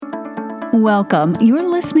Welcome. You're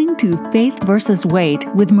listening to Faith versus Weight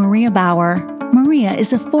with Maria Bauer. Maria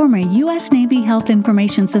is a former U.S. Navy Health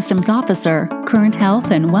Information Systems officer, current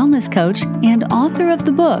health and wellness coach, and author of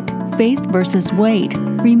the book Faith versus Weight,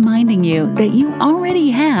 reminding you that you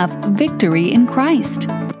already have victory in Christ.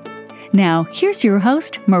 Now, here's your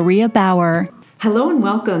host, Maria Bauer. Hello and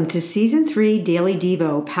welcome to Season 3 Daily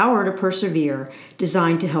Devo, Power to Persevere,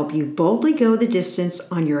 designed to help you boldly go the distance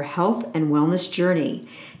on your health and wellness journey.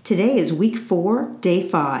 Today is Week 4, Day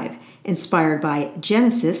 5, inspired by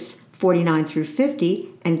Genesis 49 through 50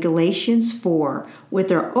 and Galatians 4,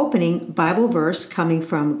 with our opening Bible verse coming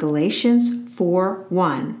from Galatians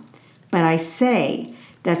 4:1. But I say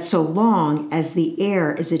that so long as the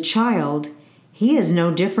heir is a child, he is no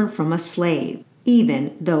different from a slave,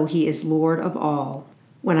 even though he is Lord of all.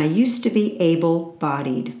 When I used to be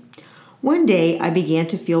able-bodied. One day I began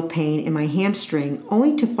to feel pain in my hamstring,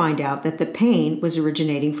 only to find out that the pain was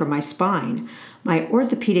originating from my spine. My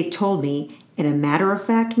orthopedic told me, in a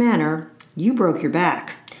matter-of-fact manner, "You broke your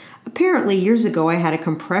back." Apparently, years ago I had a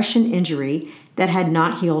compression injury that had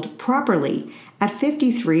not healed properly. At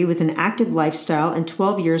 53, with an active lifestyle and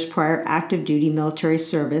 12 years prior active duty military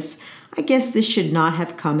service, I guess this should not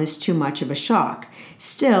have come as too much of a shock.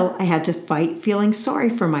 Still, I had to fight feeling sorry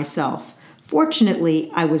for myself.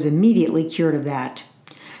 Fortunately, I was immediately cured of that.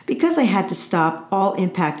 Because I had to stop all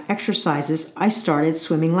impact exercises, I started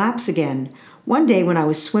swimming laps again. One day when I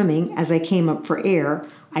was swimming, as I came up for air,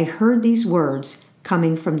 I heard these words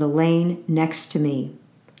coming from the lane next to me.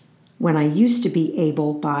 When I used to be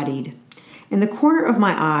able-bodied. In the corner of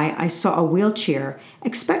my eye, I saw a wheelchair.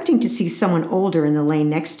 Expecting to see someone older in the lane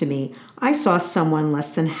next to me, I saw someone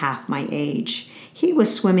less than half my age. He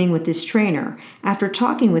was swimming with his trainer. After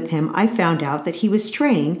talking with him, I found out that he was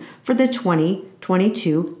training for the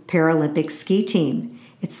 2022 Paralympic ski team.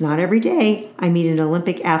 It's not every day I meet an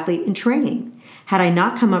Olympic athlete in training. Had I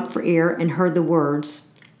not come up for air and heard the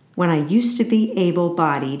words, "When I used to be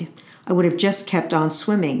able-bodied," I would have just kept on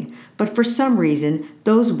swimming. But for some reason,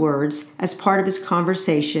 those words, as part of his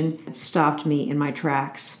conversation, stopped me in my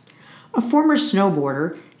tracks. A former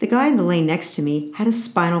snowboarder, the guy in the lane next to me, had a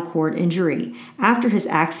spinal cord injury. After his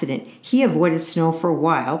accident, he avoided snow for a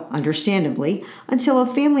while, understandably, until a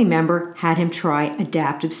family member had him try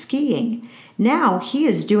adaptive skiing. Now he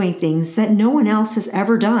is doing things that no one else has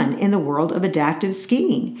ever done in the world of adaptive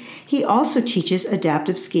skiing. He also teaches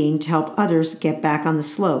adaptive skiing to help others get back on the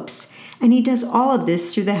slopes. And he does all of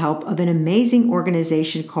this through the help of an amazing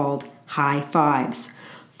organization called High Fives.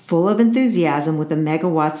 Full of enthusiasm with a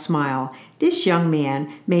megawatt smile, this young man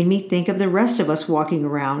made me think of the rest of us walking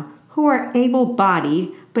around who are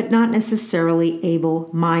able-bodied but not necessarily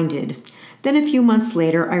able-minded. Then a few months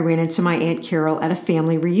later, I ran into my Aunt Carol at a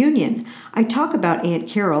family reunion. I talk about Aunt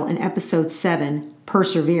Carol in episode 7,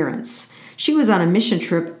 Perseverance. She was on a mission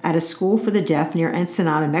trip at a school for the deaf near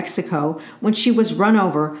Ensenada, Mexico, when she was run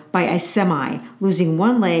over by a semi, losing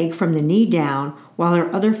one leg from the knee down, while her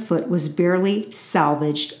other foot was barely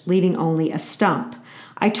salvaged, leaving only a stump.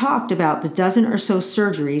 I talked about the dozen or so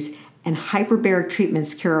surgeries and hyperbaric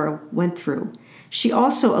treatments Carol went through. She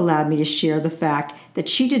also allowed me to share the fact that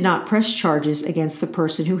she did not press charges against the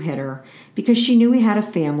person who hit her because she knew he had a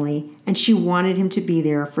family and she wanted him to be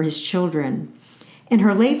there for his children. In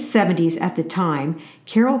her late 70s at the time,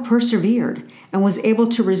 Carol persevered and was able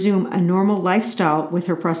to resume a normal lifestyle with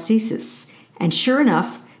her prosthesis. And sure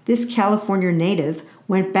enough, this California native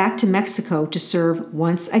went back to Mexico to serve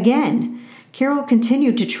once again. Carol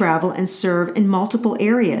continued to travel and serve in multiple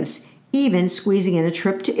areas, even squeezing in a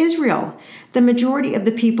trip to Israel. The majority of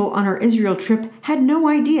the people on her Israel trip had no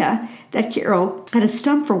idea that Carol had a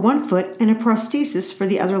stump for one foot and a prosthesis for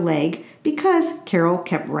the other leg because Carol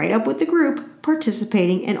kept right up with the group,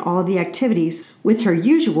 participating in all of the activities with her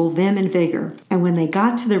usual vim and vigor. And when they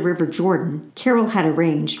got to the River Jordan, Carol had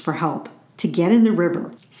arranged for help to get in the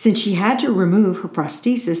river, since she had to remove her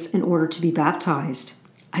prosthesis in order to be baptized.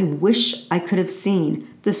 I wish I could have seen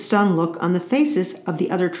the stunned look on the faces of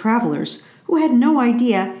the other travelers who had no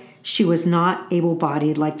idea she was not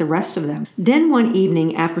able-bodied like the rest of them. Then one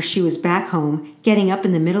evening after she was back home, getting up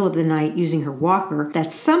in the middle of the night using her walker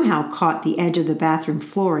that somehow caught the edge of the bathroom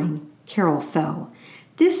flooring, Carol fell.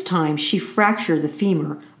 This time she fractured the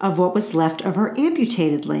femur of what was left of her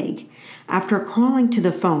amputated leg. After crawling to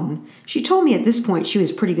the phone, she told me at this point she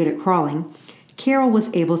was pretty good at crawling, Carol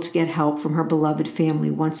was able to get help from her beloved family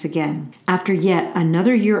once again. After yet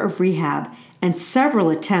another year of rehab and several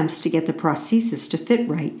attempts to get the prosthesis to fit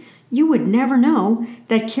right, you would never know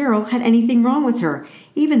that Carol had anything wrong with her,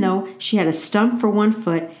 even though she had a stump for one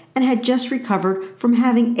foot and had just recovered from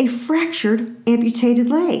having a fractured amputated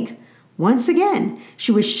leg. Once again,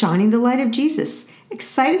 she was shining the light of Jesus,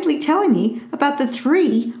 excitedly telling me about the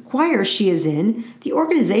 3 choirs she is in, the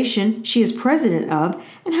organization she is president of,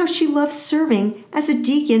 and how she loves serving as a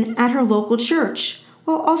deacon at her local church,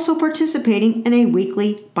 while also participating in a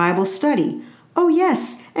weekly Bible study. Oh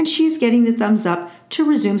yes, and she is getting the thumbs up to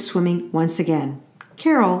resume swimming once again.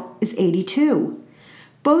 Carol is 82.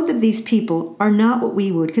 Both of these people are not what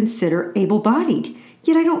we would consider able-bodied,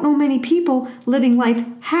 yet I don't know many people living life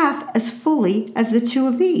half as fully as the 2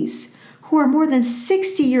 of these, who are more than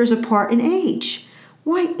 60 years apart in age.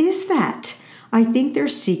 Why is that? I think their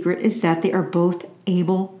secret is that they are both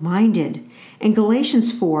able-minded. In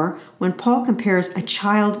Galatians 4, when Paul compares a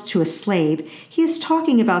child to a slave, he is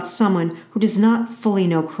talking about someone who does not fully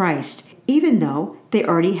know Christ, even though they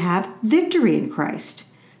already have victory in Christ.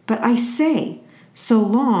 But I say, so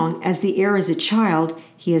long as the heir is a child,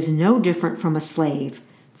 he is no different from a slave,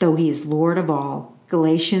 though he is Lord of all.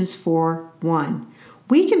 Galatians 4:1.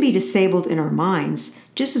 We can be disabled in our minds,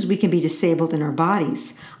 just as we can be disabled in our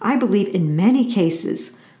bodies. I believe in many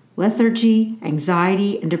cases, lethargy,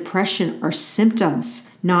 anxiety, and depression are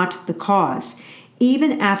symptoms, not the cause.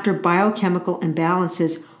 Even after biochemical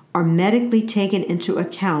imbalances are medically taken into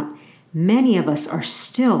account, many of us are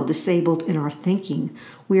still disabled in our thinking.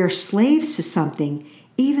 We are slaves to something,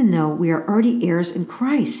 even though we are already heirs in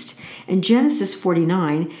Christ. In Genesis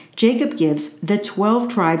 49, Jacob gives the 12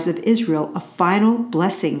 tribes of Israel a final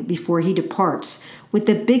blessing before he departs, with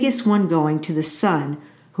the biggest one going to the son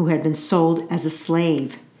who had been sold as a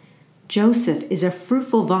slave. Joseph is a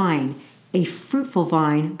fruitful vine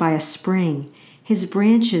by a spring. His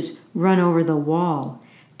branches run over the wall.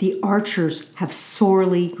 The archers have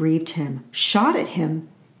sorely grieved him, shot at him,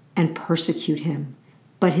 and persecute him.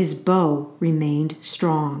 But his bow remained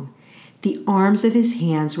strong. The arms of his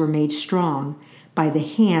hands were made strong by the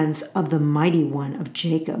hands of the mighty one of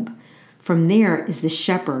Jacob. From there is the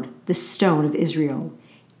shepherd, the stone of Israel,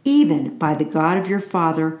 even by the God of your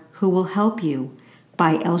father who will help you,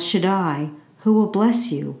 by El Shaddai who will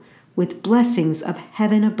bless you with blessings of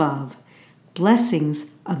heaven above,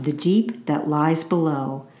 blessings of the deep that lies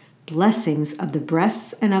below, blessings of the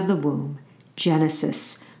breasts and of the womb.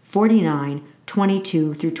 Genesis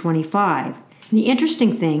 49:22 through 25. The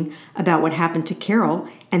interesting thing about what happened to Carol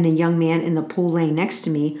and the young man in the pool laying next to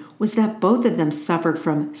me was that both of them suffered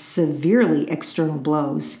from severely external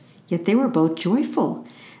blows, yet they were both joyful.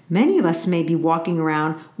 Many of us may be walking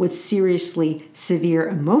around with seriously severe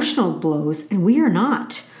emotional blows, and we are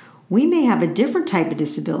not. We may have a different type of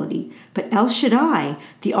disability, but El Shaddai,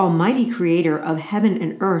 the almighty creator of heaven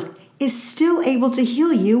and earth, is still able to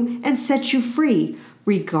heal you and set you free,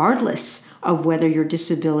 regardless of whether your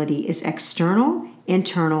disability is external,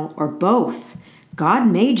 internal, or both. God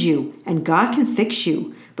made you, and God can fix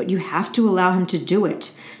you, but you have to allow him to do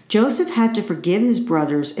it. Joseph had to forgive his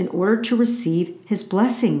brothers in order to receive his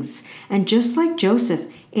blessings. And just like Joseph,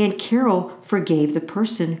 Aunt Carol forgave the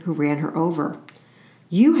person who ran her over.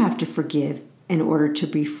 You have to forgive in order to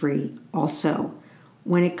be free also.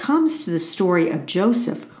 When it comes to the story of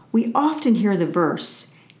Joseph, we often hear the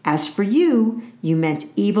verse, "As for you, you meant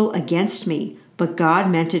evil against me, but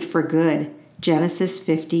God meant it for good." Genesis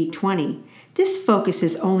 50:20. This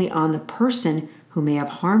focuses only on the person who may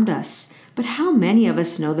have harmed us. But how many of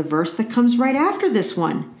us know the verse that comes right after this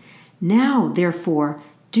one? "Now, therefore,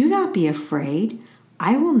 do not be afraid.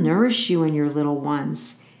 I will nourish you and your little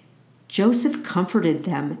ones." Joseph comforted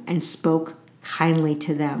them and spoke kindly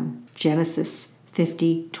to them. Genesis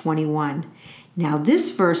 50:21. Now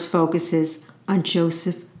this verse focuses on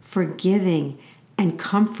Joseph forgiving and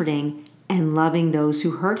comforting and loving those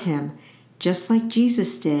who hurt him, just like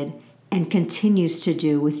Jesus did and continues to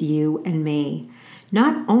do with you and me.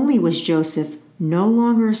 Not only was Joseph no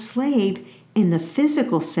longer a slave in the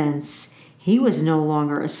physical sense, he was no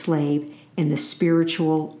longer a slave in the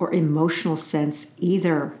spiritual or emotional sense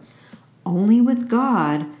either. Only with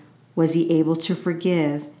God was he able to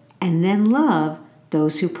forgive and then love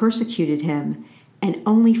those who persecuted him, and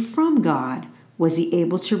only from God was he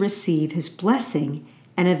able to receive his blessing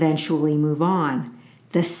and eventually move on.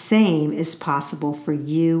 The same is possible for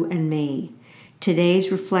you and me.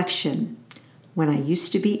 Today's reflection: when I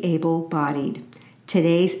used to be able-bodied.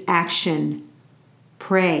 Today's action: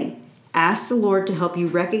 pray. Ask the Lord to help you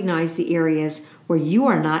recognize the areas where you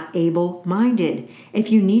are not able-minded.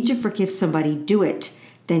 If you need to forgive somebody, do it.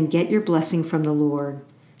 Then get your blessing from the Lord.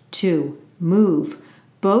 2. Move.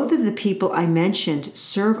 Both of the people I mentioned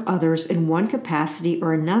serve others in one capacity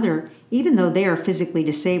or another, even though they are physically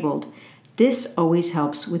disabled. This always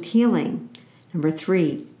helps with healing.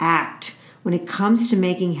 3. Act. When it comes to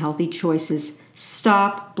making healthy choices,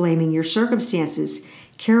 stop blaming your circumstances.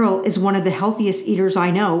 Carol is one of the healthiest eaters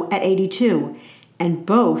I know at 82, and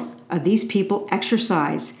both of these people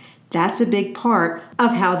exercise. That's a big part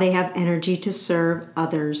of how they have energy to serve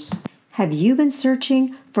others. Have you been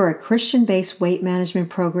searching for a Christian-based weight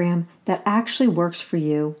management program that actually works for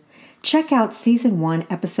you? Check out Season 1,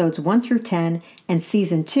 Episodes 1 through 10, and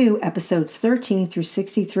Season 2, Episodes 13 through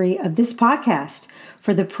 63 of this podcast.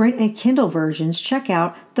 For the print and Kindle versions, check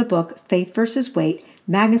out the book Faith vs. Weight,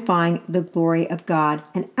 Magnifying the Glory of God,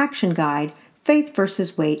 an action guide, Faith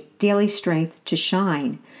vs. Weight, Daily Strength to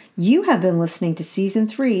Shine. You have been listening to Season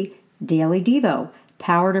 3, Daily Devo,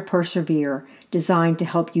 Power to Persevere, designed to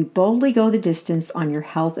help you boldly go the distance on your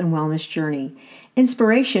health and wellness journey.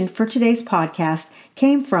 Inspiration for today's podcast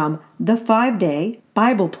came from the 5-Day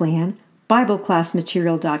Bible Plan,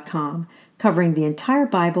 BibleClassMaterial.com, covering the entire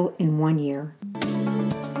Bible in 1 year.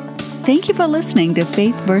 Thank you for listening to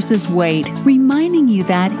Faith vs. Weight, reminding you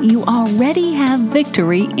that you already have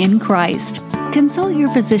victory in Christ. Consult your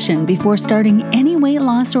physician before starting any weight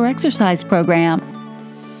loss or exercise program.